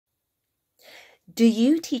Do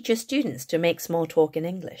you teach your students to make small talk in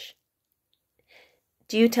English?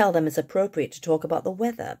 Do you tell them it's appropriate to talk about the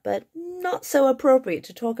weather, but not so appropriate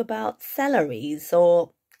to talk about salaries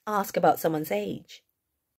or ask about someone's age?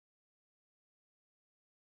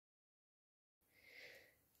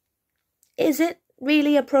 Is it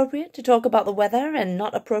really appropriate to talk about the weather and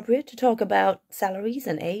not appropriate to talk about salaries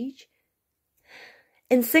and age?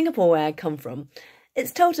 In Singapore, where I come from,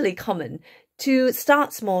 it's totally common to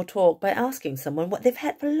start small talk by asking someone what they've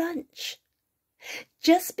had for lunch.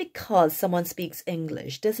 Just because someone speaks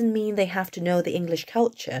English doesn't mean they have to know the English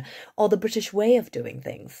culture or the British way of doing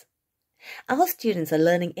things. Our students are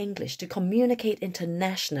learning English to communicate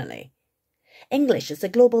internationally. English is the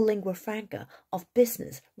global lingua franca of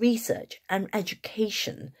business, research, and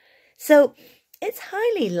education. So it's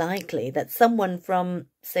highly likely that someone from,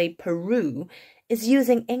 say, Peru is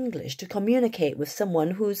using English to communicate with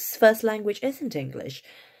someone whose first language isn't English,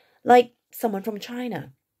 like someone from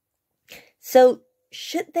China. So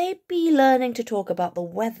should they be learning to talk about the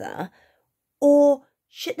weather, or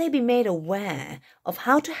should they be made aware of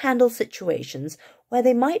how to handle situations where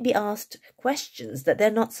they might be asked questions that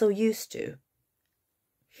they're not so used to?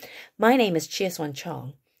 My name is Chia Suan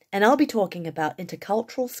Chong, and I'll be talking about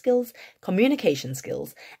intercultural skills, communication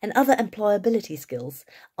skills, and other employability skills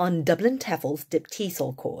on DublinTEFL's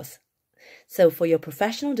TESOL course. So for your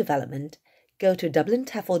professional development, go to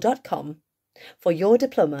DublinTEFL.com for your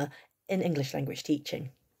diploma in English language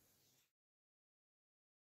teaching.